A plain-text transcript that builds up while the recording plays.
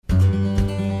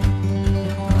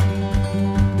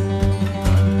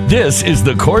This is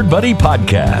the Chord Buddy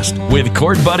Podcast with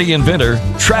Chord Buddy inventor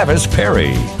Travis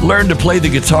Perry. Learn to play the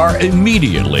guitar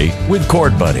immediately with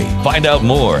Chord Buddy. Find out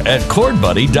more at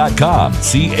chordbuddy.com.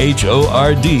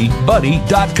 CHORD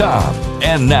buddy.com.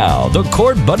 And now, the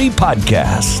Chord Buddy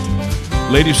Podcast.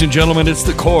 Ladies and gentlemen, it's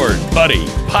the Chord Buddy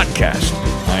Podcast.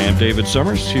 I am David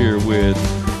Summers here with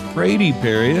Brady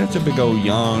Perry. That's a big old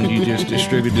yawn you just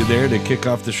distributed there to kick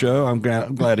off the show. I'm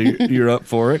glad you're up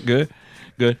for it. Good.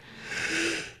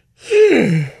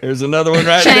 There's another one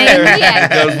right there.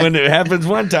 Because when it happens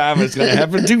one time, it's going to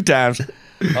happen two times.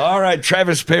 All right,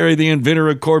 Travis Perry, the inventor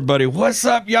of Chord Buddy. What's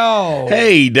up, y'all?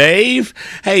 Hey, Dave.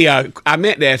 Hey, I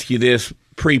meant to ask you this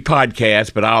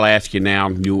pre-podcast, but I'll ask you now.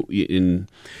 They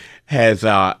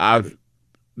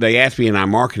asked me in our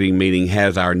marketing meeting,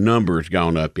 has our numbers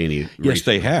gone up any? Yes,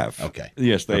 they have. Okay.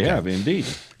 Yes, they have, indeed.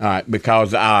 All right,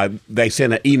 because they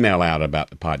sent an email out about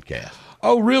the podcast.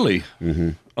 Oh, really? Mm-hmm.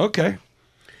 Okay.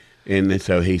 And then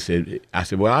so I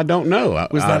said, well, I don't know.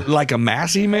 Was that like a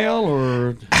mass email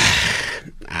or?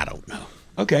 I don't know.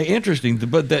 Okay, interesting.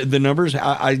 But the numbers,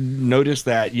 I noticed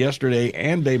that yesterday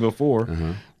and day before.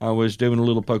 I was doing a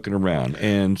little poking around.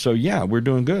 And so, yeah, we're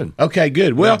doing good. Okay,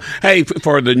 good. Well, hey,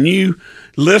 for the new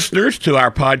listeners to our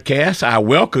podcast, I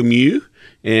welcome you.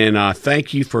 And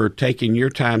thank you for taking your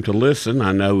time to listen.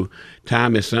 I know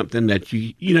time is something that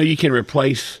you can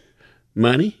replace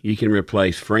money. You can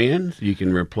replace friends. You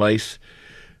can replace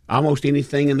almost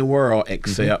anything in the world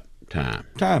except time.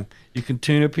 Time. You can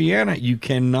tune a piano. You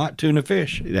cannot tune a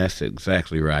fish. That's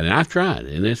exactly right. And I've tried,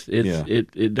 and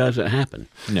it doesn't happen.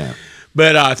 No.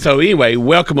 But so anyway,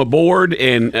 welcome aboard.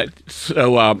 And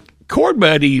so Chord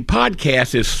Buddy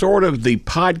Podcast is sort of the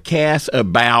podcast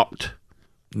about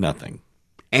nothing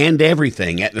and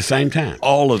everything at the same time.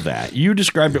 All of that. You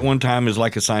described it one time as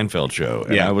like a Seinfeld show.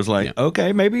 And I was like,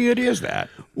 okay, maybe it is that.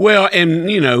 Well, and,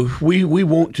 we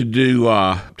want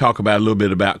to talk about a little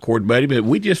bit about Chord Buddy, but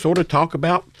we just sort of talk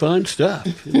about fun stuff.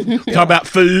 Talk about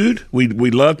food. We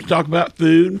love to talk about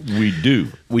food. We do.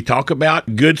 We talk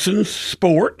about Goodson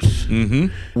sports. Mm-hmm.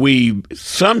 We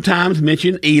sometimes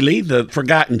mention Ely, the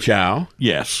forgotten child.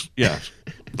 Yes.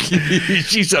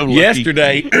 She's so lucky.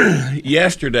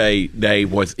 Yesterday day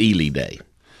was Ely Day.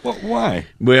 Well, why?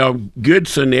 Well,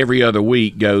 Goodson every other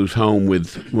week goes home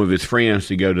with his friends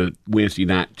to go to Wednesday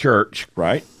night church.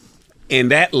 Right.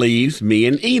 And that leaves me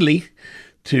and Ely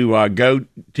to go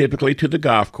typically to the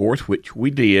golf course, which we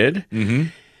did. Mm-hmm.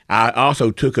 I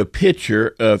also took a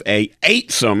picture of a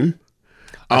eightsome.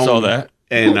 I saw that.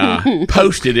 And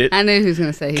posted it. I knew who was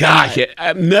going to say gosh,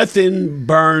 nothing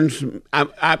burns.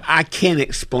 I can't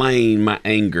explain my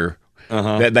anger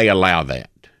that they allow that.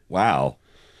 Wow.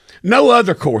 No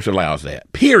other course allows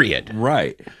that, period.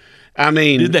 Right. I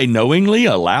mean. Did they knowingly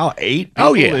allow 8 people?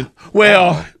 Oh, yeah.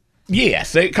 Well,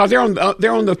 yes, because they're on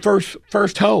the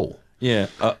first hole. Yeah.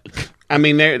 I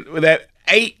mean, that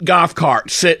 8 golf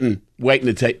carts sitting,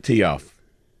 waiting to tee off.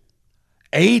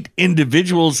 8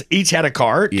 individuals each had a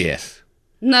cart? Yes.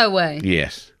 No way.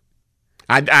 Yes.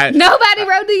 Nobody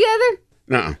rode together?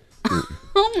 No.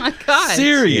 Oh my God!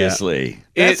 Seriously,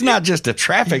 that's not just a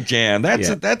traffic jam.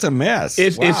 That's a mess.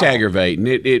 It's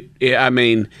aggravating. I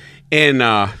mean, and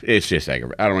it's just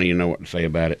aggravating. I don't even know what to say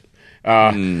about it.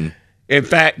 In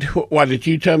fact, what did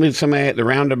you tell me? Somebody at the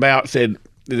roundabout said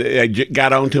they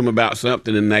got on to them about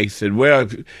something, and they said, "Well,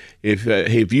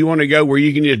 if you want to go where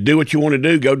you can just do what you want to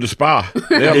do, go to the spa.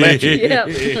 They'll let you."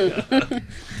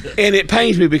 And it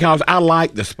pains me because I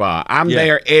like the spa. I'm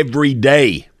there every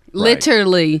day.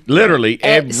 Literally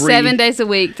every 7 days a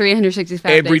week,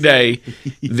 365 every days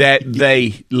day that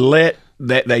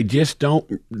they just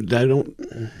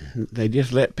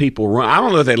let people run. I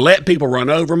don't know if they let people run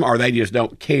over them or they just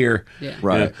don't care. Yeah.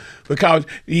 Right. Because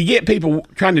you get people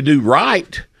trying to do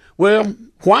right. Well,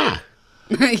 why?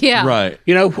 Yeah. Right.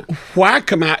 Why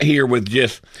come out here with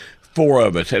just 4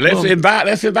 of us? Let's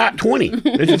invite 20.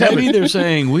 Maybe they're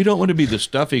saying we don't want to be the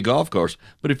stuffy golf course,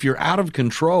 but if you're out of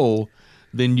control,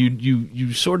 then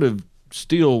you sort of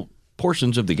steal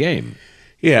portions of the game.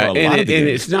 Yeah, and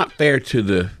it's not fair to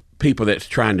the people that's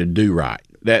trying to do right.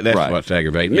 That's right. What's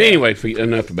aggravating. Yeah. Anyway,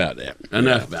 enough about that.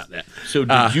 About that. So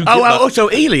did you?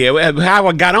 So Ely. How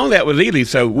I got on that was Ely.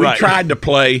 So we tried to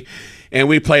play. And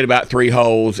we played about 3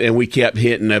 holes, and we kept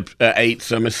hitting a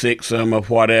 8-some, a 6-some, of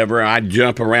whatever. I'd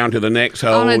jump around to the next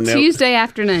hole. On a Tuesday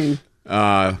afternoon.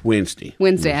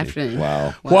 Wandsday afternoon.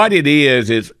 Wow. What it is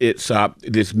it's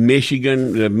this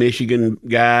Michigan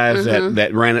guys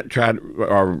that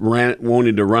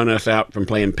wanted to run us out from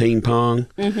playing ping pong.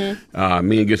 Mm-hmm.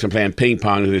 Me and Goodson playing ping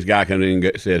pong, and this guy comes in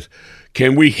and says,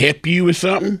 "Can we help you with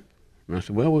something?" And I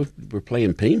said, "Well, we're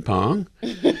playing ping pong."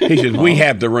 He says, "We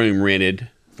have the room rented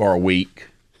for a week.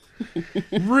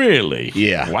 Really?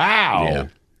 Yeah. Wow.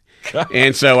 Yeah.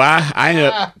 And so I ended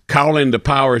up calling the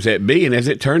powers that be, and as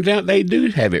it turns out, they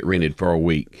do have it rented for a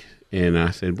week. And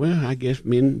I said, well, I guess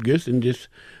me and Goodson just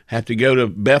have to go to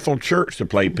Bethel Church to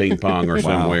play ping pong or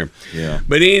somewhere. Yeah.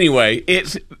 But anyway,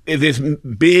 it's this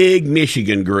big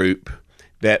Michigan group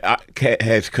that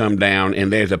has come down,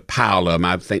 and there's a pile of them.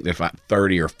 I think there's like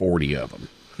 30 or 40 of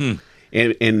them.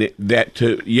 And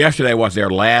yesterday was their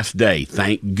last day.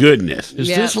 Thank goodness. Is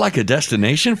this like a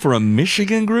destination for a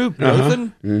Michigan group,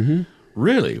 Nathan? Mm-hmm.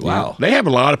 Really? Wow. Yeah. They have a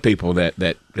lot of people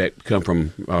that come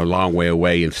from a long way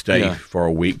away and stay for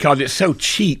a week because it's so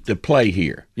cheap to play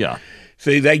here. Yeah.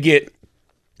 See, they get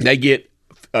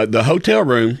the hotel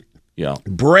room,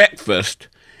 breakfast,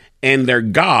 and their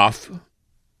golf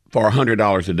for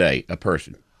 $100 a day a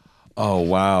person. Oh,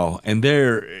 wow. And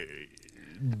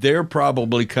they're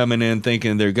probably coming in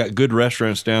thinking they've got good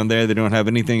restaurants down there. They don't have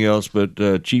anything else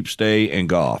but cheap stay and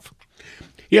golf.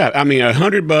 Yeah, I mean,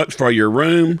 $100 for your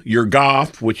room, your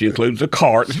golf, which includes a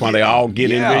cart. That's why they all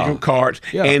get individual carts.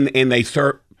 Yeah. And they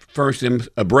serve them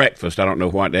a breakfast. I don't know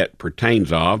what that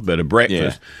pertains of, but a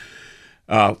breakfast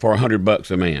for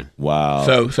 $100 a man.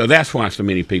 Wow. So that's why so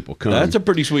many people come. That's a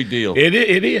pretty sweet deal. It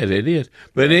is.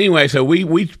 But anyway, so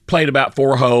we played about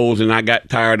 4 holes, and I got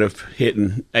tired of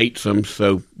hitting 8-some,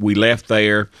 so we left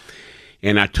there.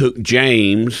 And I took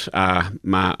James,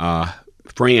 my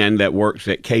friend that works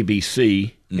at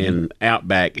KBC in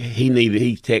Outback. He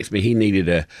texted me he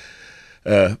needed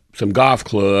some golf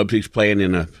clubs. He's playing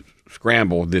in a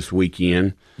scramble this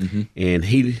weekend, and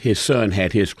his son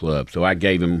had his club, so I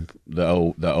gave him the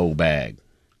old bag.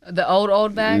 The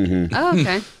old bag? Mm-hmm. Oh,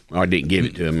 okay. I didn't give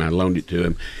it to him. I loaned it to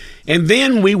him. And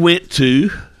then we went to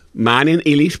mine and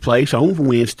Ely's place on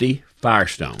Wednesday,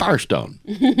 Firestone.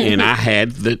 And I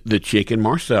had the chicken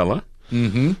Marcella.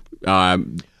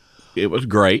 Mm-hmm. It was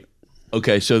great.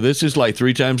 Okay, so this is like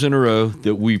 3 times in a row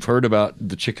that we've heard about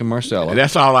the chicken Marcella.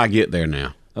 That's all I get there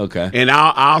now. Okay. And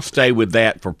I'll stay with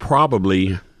that for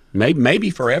probably, maybe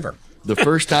forever. The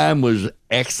first time was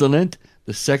excellent.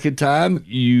 The second time,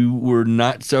 you were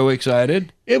not so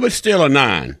excited? It was still a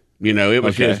 9. It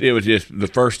was just the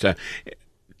first time.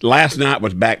 Last night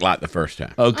was back like the first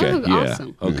time. Okay,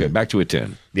 awesome. Okay, back to a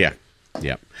 10. Yeah.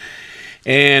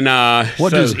 And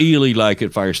what does Ely like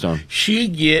at Firestone? She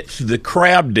gets the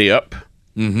crab dip.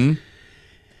 Mm-hmm.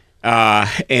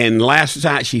 And last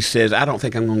night she says, I don't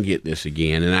think I'm going to get this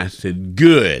again. And I said,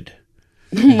 good.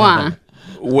 Why?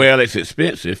 Well, it's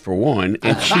expensive for one,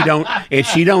 and she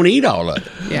don't eat all of it.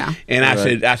 Yeah. And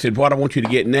I said, what I want you to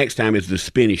get next time is the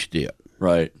spinach dip.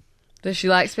 Right. Does she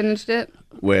like spinach dip?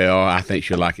 Well, I think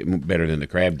she'll like it better than the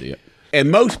crab dip. And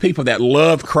most people that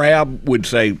love crab would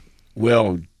say,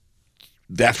 well,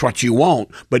 that's what you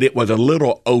want, but it was a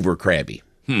little over crabby,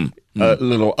 a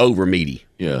little over meaty.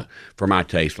 Yeah, for my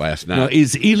taste last night. Now,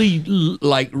 is Ely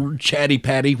like chatty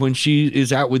patty when she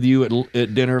is out with you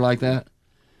at dinner like that?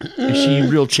 Is she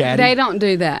real chatty? They don't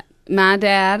do that. My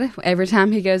dad, every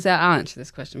time he goes out, I'll answer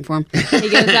this question for him. He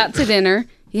goes out to dinner.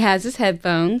 He has his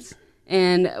headphones.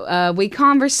 And we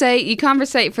conversate. You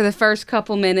conversate for the first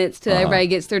couple minutes till everybody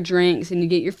gets their drinks and you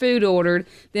get your food ordered.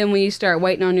 Then when you start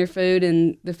waiting on your food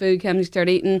and the food comes, you start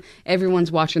eating, everyone's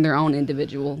watching their own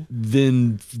individual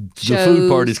Then shows. The food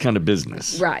part is kind of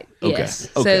business. Right, Okay. yes.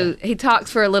 Okay. So he talks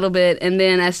for a little bit, and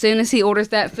then as soon as he orders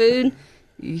that food,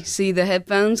 you see the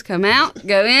headphones come out,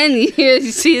 go in, you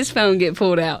see his phone get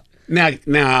pulled out. Now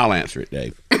I'll answer it,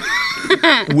 Dave.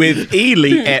 With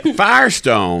Ely at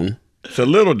Firestone, it's a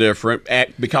little different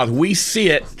because we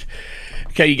sit.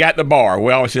 Okay, you got the bar.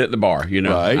 We always sit at the bar.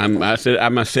 Right.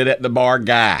 I'm a sit at the bar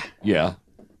guy. Yeah.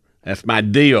 That's my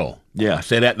deal. Yeah. I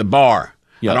sit at the bar.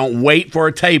 Yeah. I don't wait for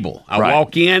a table. I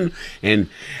walk in, and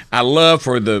I love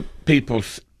for the people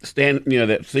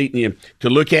that seat you to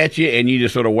look at you, and you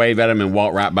just sort of wave at them and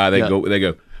walk right by. They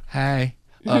go, hi.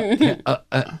 I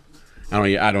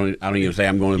don't even say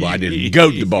I'm going to the bar. I just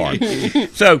go to the bar.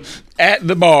 So at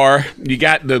the bar, you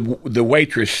got the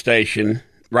waitress station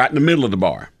right in the middle of the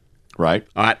bar. Right.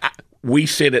 All right. We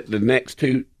sit at the next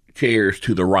 2 chairs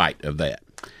to the right of that.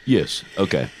 Yes.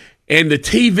 Okay. And the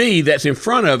TV that's in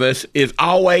front of us is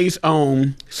always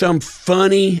on some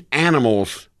funny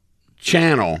animals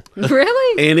channel.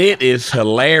 Really? And it is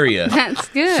hilarious. That's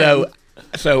good.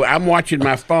 So I'm watching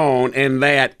my phone and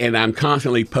I'm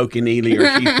constantly poking Ely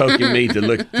or she's poking me to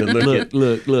look at.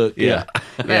 Look. Yeah.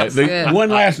 That's The good. one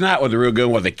last night was a real good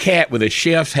one. Was a cat with a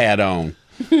chef's hat on.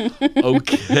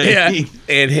 Okay. Yeah,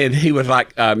 and he was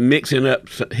like mixing up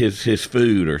his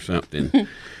food or something.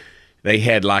 They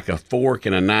had like a fork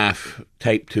and a knife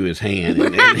taped to his hand.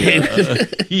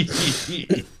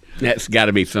 That's got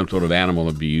to be some sort of animal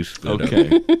abuse.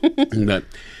 Okay.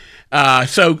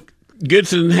 So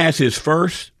Goodson has his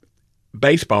first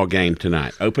baseball game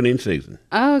tonight, opening season.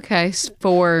 Oh, okay.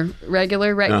 For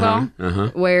regular rec ball?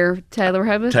 Where Taylor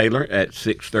Rehoboth? Taylor at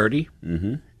 6:30.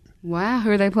 Mm-hmm. Wow.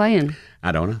 Who are they playing?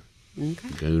 I don't know. Okay.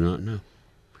 Do not know.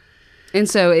 And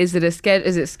so is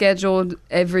it scheduled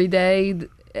every day,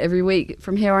 every week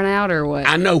from here on out, or what?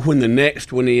 I know when the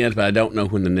next one is, but I don't know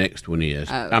when the next one is.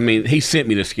 Oh. I mean, he sent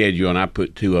me the schedule, and I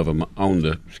put 2 of them on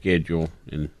the schedule,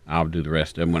 and I'll do the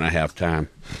rest of them when I have time.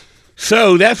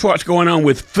 So that's what's going on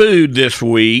with food this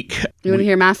week. You want to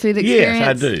hear my food experience? Yes,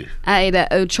 I do. I ate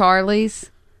at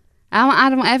O'Charlie's. I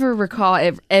don't ever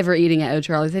recall ever eating at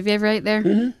O'Charlie's. Have you ever ate there?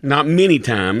 Mm-hmm. Not many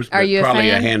times, but probably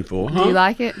a handful. Do you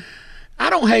like it? I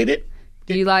don't hate it.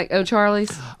 Do you like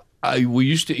O'Charlie's? We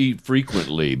used to eat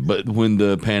frequently, but when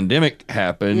the pandemic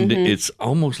happened, it's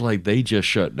almost like they just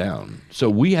shut down. So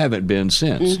we haven't been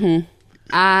since.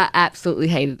 I absolutely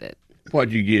hated it.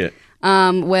 What'd you get?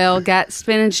 Well, got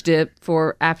spinach dip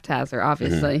for appetizer,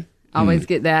 obviously. Always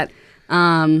get that.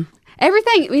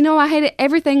 Everything, I hate it.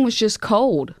 Everything was just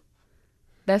cold.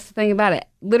 That's the thing about it.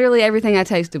 Literally everything I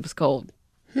tasted was cold.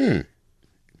 Well,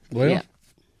 Yeah.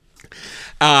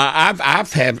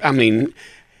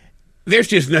 there's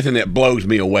just nothing that blows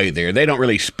me away there. They don't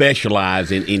really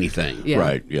specialize in anything. Yeah.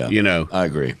 Right, yeah. I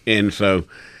agree. And so,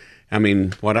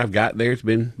 what I've got there has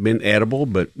been edible,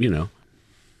 but,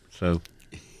 so,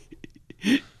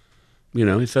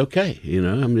 it's okay.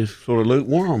 I'm just sort of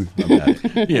lukewarm about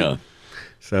it. Yeah.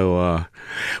 So,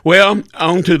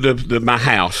 on to my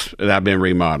house that I've been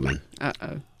remodeling.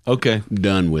 Uh-oh. Okay.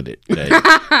 Done with it, Dave.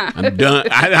 I'm done.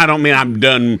 I don't mean I'm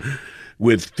done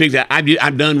with fixing.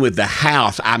 I'm done with the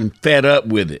house. I'm fed up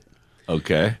with it.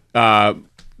 Okay.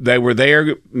 They were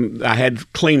there. I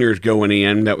had cleaners going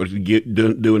in that was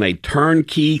doing a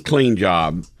turnkey clean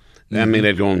job.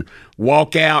 They're going to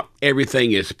walk out.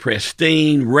 Everything is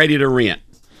pristine, ready to rent.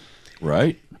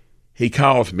 Right. He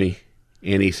calls me.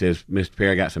 And he says, Mr.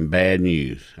 Perry, I got some bad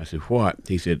news. I said, what?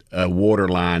 He said, a water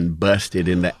line busted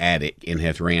in the attic and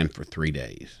has ran for 3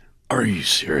 days. Are you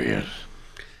serious?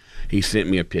 He sent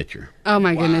me a picture. Oh,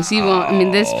 my goodness. You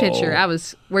won't, this picture,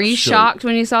 were you shocked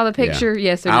when you saw the picture?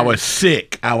 Yeah. Yes or no? I was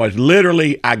sick.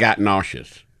 I got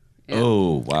nauseous. Yeah.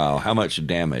 Oh, wow. How much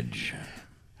damage?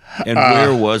 And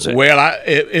where was it? Well,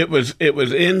 it was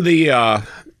in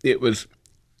the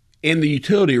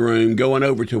utility room going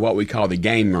over to what we call the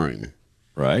game room.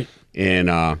 Right. And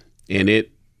it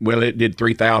did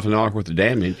 $3,000 worth of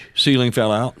damage. Ceiling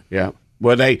fell out? Yeah.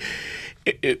 Well,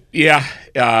 it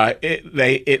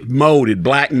molded,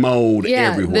 black mold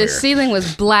everywhere. The ceiling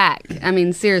was black.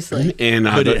 Seriously. And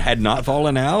but it had not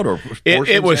fallen out, or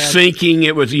it was sinking.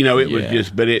 It was, was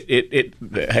just, but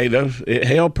it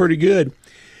held pretty good.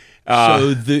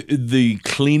 So the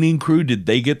cleaning crew, did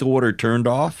they get the water turned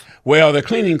off? Well, the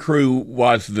cleaning crew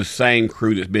was the same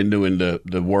crew that's been doing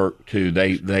the work too.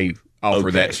 They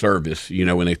offer that service.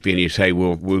 When they finish, hey,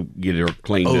 we'll get it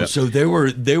cleaned up. So they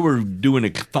were doing a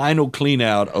final clean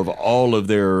out of all of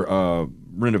their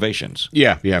renovations.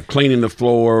 Yeah, cleaning the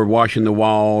floor, washing the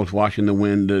walls, washing the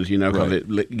windows. Because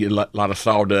it get a lot of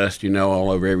sawdust.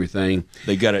 All over everything.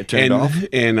 They got it turned off,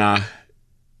 and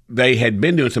they had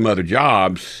been doing some other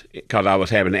jobs because I was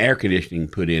having air conditioning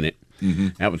put in it.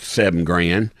 That was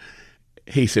 $7,000.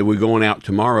 He said, we're going out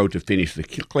tomorrow to finish the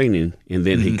cleaning. And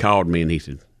then he called me and he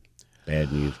said,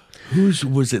 bad news.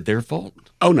 Was it their fault?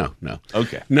 Oh, no.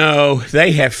 Okay. No,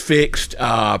 they have fixed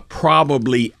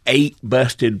probably 8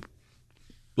 busted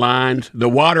lines. The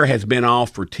water has been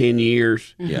off for 10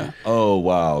 years. Yeah. Oh,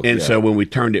 wow. And so when we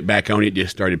turned it back on, it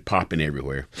just started popping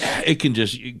everywhere. It can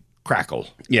just crackle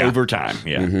over time.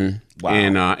 Yeah.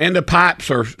 Wow. And the pipes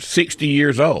are 60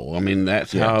 years old.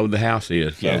 That's how old the house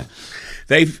is. So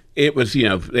they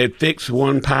fixed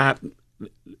one pipe.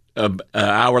 An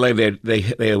hour later,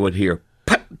 they would hear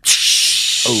pop.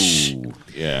 Oh,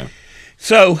 yeah.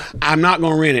 So I'm not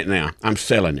going to rent it now. I'm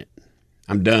selling it.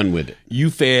 I'm done with it. You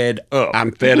fed up.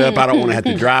 I'm fed up. I don't want to have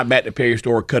to drive back to Perry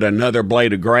store, cut another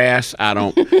blade of grass.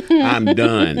 I'm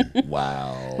done.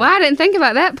 Wow. Well, I didn't think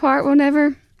about that part. We'll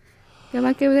never go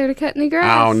back over there to cut any grass.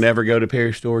 I'll never go to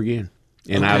Perry store again.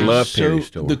 And I love Perry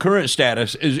store. The current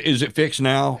status is it fixed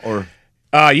now, or?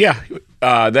 Yeah.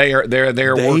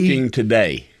 They're working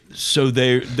today. So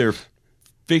they're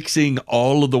fixing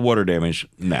all of the water damage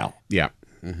now. Yeah.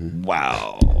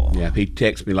 Wow. Yeah. He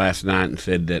texted me last night and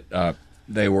said that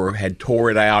they had tore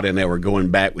it out and they were going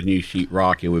back with new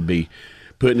sheetrock and would be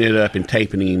putting it up and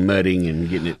taping and mudding and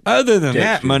getting it. Other than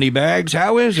that, Moneybags,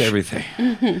 how is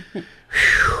everything?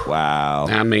 Wow.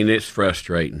 It's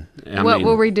frustrating. What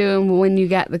were we doing when you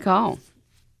got the call?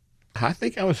 I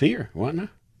think I was here, wasn't I?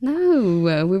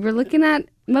 No, we were looking at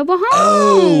mobile homes.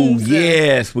 Oh,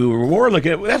 yes. We were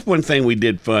looking at, that's one thing we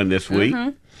did fun this week.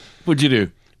 What'd you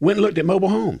do? Went and looked at mobile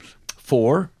homes.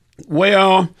 For?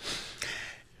 Well,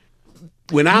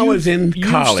 when I was in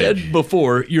college. You said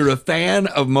before you're a fan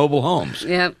of mobile homes.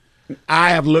 Yep. I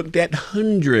have looked at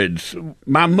hundreds.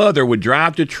 My mother would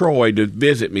drive to Troy to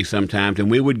visit me sometimes, and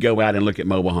we would go out and look at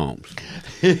mobile homes.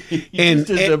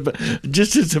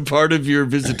 Just as a part of your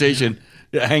visitation,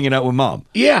 hanging out with Mom.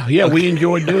 Yeah, we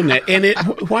enjoyed doing that. And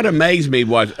what amazed me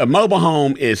was a mobile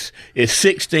home is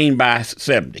 16 by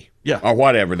 70. Yeah. Or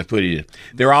whatever the footage is.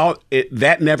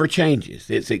 That never changes.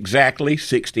 It's exactly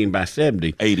 16 by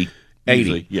 70. 80.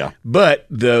 Usually, yeah. But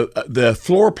the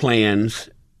floor plans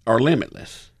are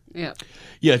limitless. Yeah.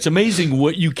 Yeah, it's amazing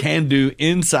what you can do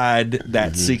inside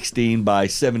that 16 by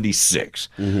 76.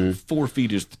 4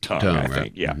 feet is the tongue, I think.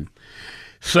 Right? Yeah.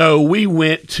 So we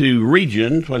went to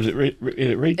Regions. Was it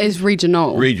Region? It's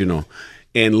regional. Regional.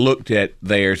 And looked at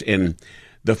theirs. And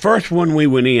the first one we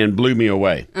went in blew me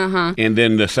away. And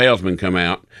then the salesman come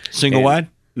out. Single wide?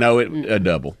 No, a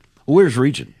double. Where's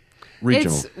Regional?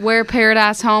 It's where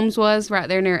Paradise Homes was, right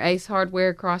there near Ace Hardware,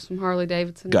 across from Harley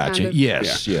Davidson. Gotcha. Kind of.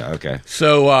 Yes. Yeah. Okay.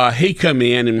 So he come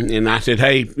in, and I said,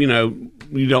 hey,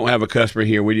 you don't have a customer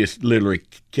here. We're just literally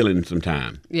killing some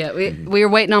time. Yeah, we were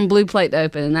waiting on Blue Plate to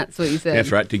open, and that's what you said.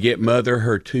 That's right, to get Mother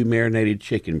her 2 marinated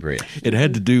chicken breasts. It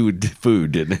had to do with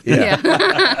food, didn't it?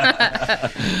 Yeah.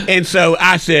 And so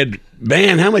I said,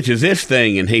 man, how much is this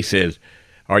thing? And he says,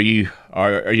 are you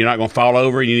not going to fall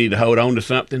over? You need to hold on to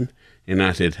something? And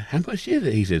I said, how much is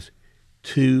it? He says,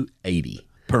 $280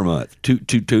 per month.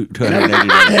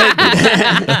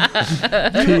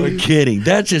 $280. You're kidding.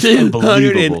 That's just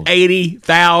unbelievable.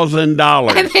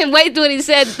 $280,000. And then wait what he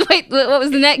said. Wait, what was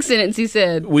the next sentence he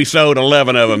said? We sold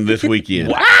 11 of them this weekend.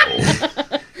 Wow.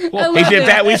 He said, in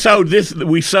fact, we sold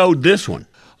this one.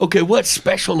 Okay, what's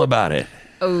special about it?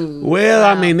 Oh, well, wow.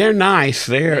 I mean, they're nice.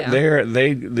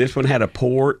 This one had a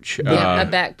porch. A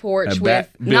back porch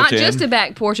not just a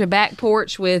back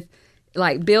porch with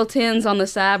like built-ins on the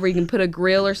side where you can put a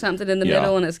grill or something in the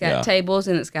middle, and it's got tables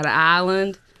and it's got an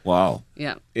island. Wow.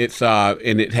 Yeah. It's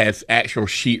and it has actual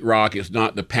sheetrock. It's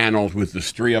not the panels with the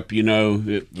strip,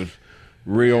 It was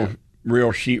real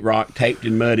sheetrock taped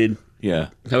and mudded. Yeah.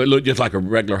 So it looked just like a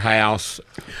regular house.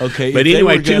 Okay. But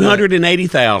anyway,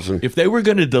 $280,000. If they were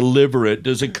going to deliver it,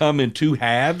 does it come in 2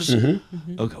 halves?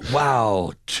 Mm-hmm. Okay.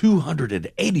 Wow.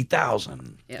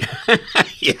 $280,000. Yeah.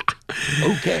 Yeah.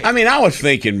 Okay. I mean, I was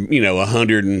thinking,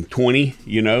 120,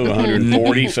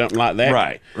 140, something like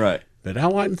that. Right. But I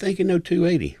wasn't thinking no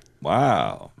 280.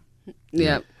 Wow.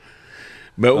 Yep.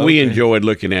 But we enjoyed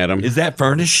looking at them. Is that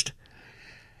furnished?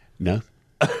 No.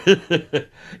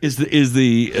 Is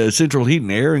the central heat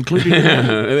and air included?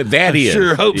 That is.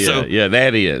 Sure hope so. Yeah,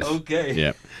 that is. Okay.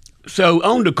 Yeah. So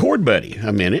on to Chord Buddy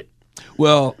a minute.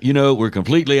 Well, we're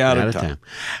completely out of time.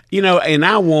 And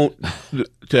I want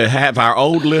to have our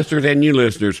old listeners and new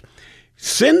listeners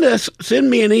send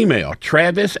me an email,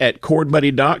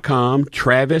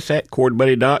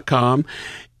 travis@chordbuddy.com,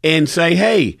 and say,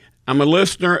 hey, I'm a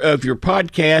listener of your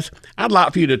podcast. I'd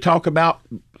like for you to talk about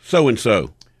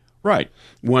so-and-so. Right.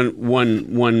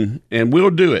 One, and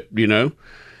we'll do it, as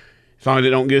long as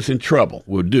it don't get us in trouble,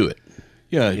 we'll do it.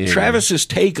 Yeah, Travis's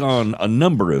take on a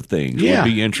number of things would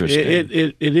be interesting.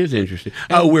 It is interesting.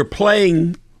 We're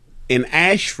playing in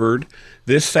Ashford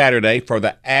this Saturday for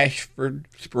the Ashford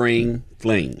Spring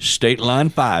Fling. State Line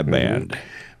 5 band.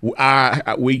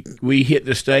 We hit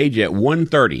the stage at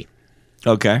 1:30.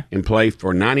 Okay. And play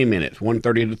for 90 minutes,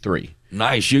 1:30 to 3.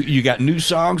 Nice. You got new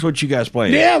songs? What you guys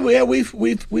playing? Yeah,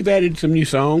 we've added some new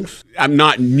songs. I'm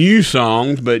not new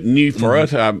songs, but new for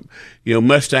us.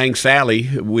 Mustang Sally.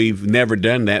 We've never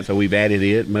done that, so we've added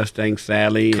it. Mustang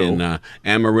Sally and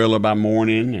Amarillo by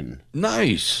Morning and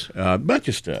nice. A bunch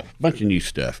of stuff, bunch of new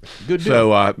stuff. Good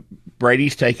deal. So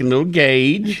Brady's taking Little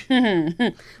Gage.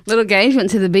 Little Gage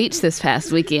went to the beach this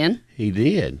past weekend. He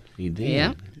did.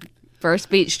 Yeah. First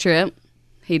beach trip.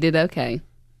 He did okay.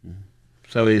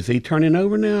 So is he turning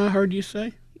over now, I heard you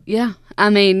say? Yeah. I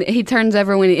mean, he turns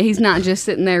over when he's not just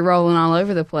sitting there rolling all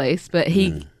over the place, but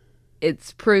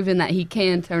it's proven that he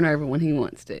can turn over when he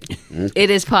wants to. It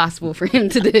is possible for him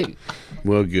to do.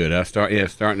 Well, good. I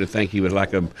starting to think he was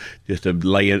like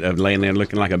laying there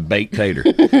looking like a baked tater.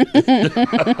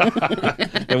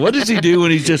 And what does he do when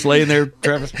he's just laying there,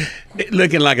 Travis?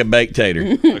 Looking like a baked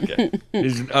tater. Okay.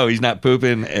 He's not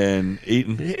pooping and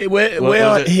eating?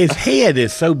 Well, his head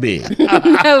is so big.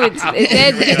 No, his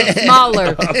head is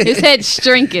smaller. His head's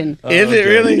shrinking. Is it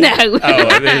really? No.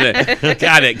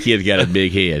 God, that kid's got a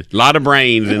big head. A lot lot of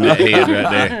brains in that head right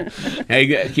there.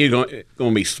 Hey, kid's going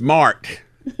to be smart.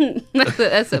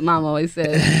 That's what Mom always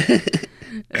says.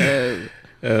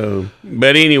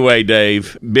 But anyway,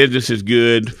 Dave, business is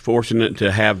good. Fortunate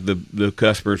to have the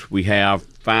customers we have,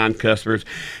 fine customers.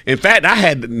 In fact, I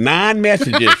had 9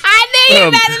 messages. I knew you were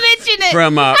about to mention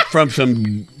it. From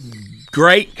some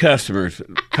great customers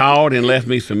called and left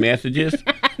me some messages.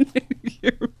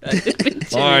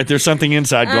 All right, there's something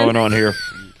inside going on here.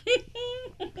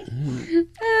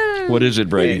 What is it,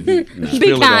 Brady?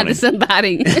 Be kind to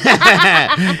somebody.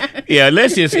 Yeah,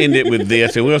 let's just end it with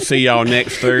this, and we'll see y'all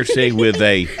next Thursday with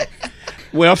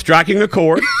striking a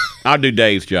chord. I'll do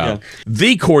Dave's job. Yeah.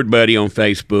 The Chord Buddy on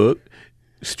Facebook.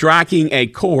 Striking a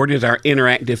Chord is our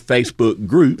interactive Facebook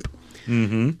group.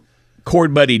 Mm-hmm.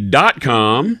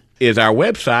 ChordBuddy.com is our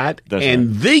website. That's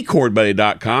and right.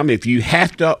 TheChordBuddy.com if you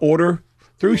have to order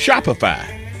through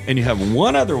Shopify. And you have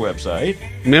one other website.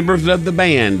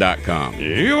 Membersoftheband.com.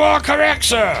 You are correct,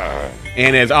 sir.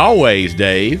 And as always,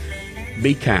 Dave,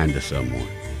 be kind to someone.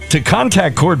 To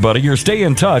contact Chord Buddy or stay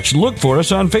in touch, look for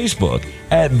us on Facebook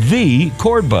at The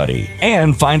Chord Buddy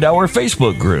and find our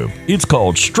Facebook group. It's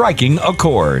called Striking a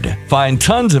Chord. Find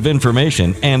tons of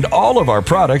information and all of our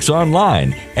products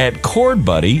online at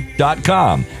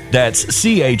ChordBuddy.com. That's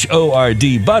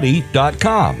CHORD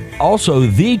Buddy.com. Also,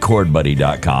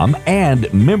 TheChordBuddy.com and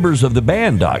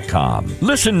membersoftheband.com.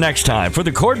 Listen next time for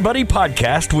the Chord Buddy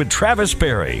Podcast with Travis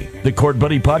Perry. The Chord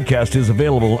Buddy Podcast is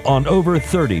available on over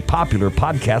 30 popular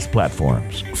podcast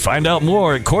platforms. Find out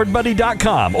more at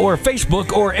ChordBuddy.com or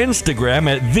Facebook or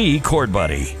Instagram at The Chord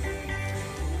Buddy.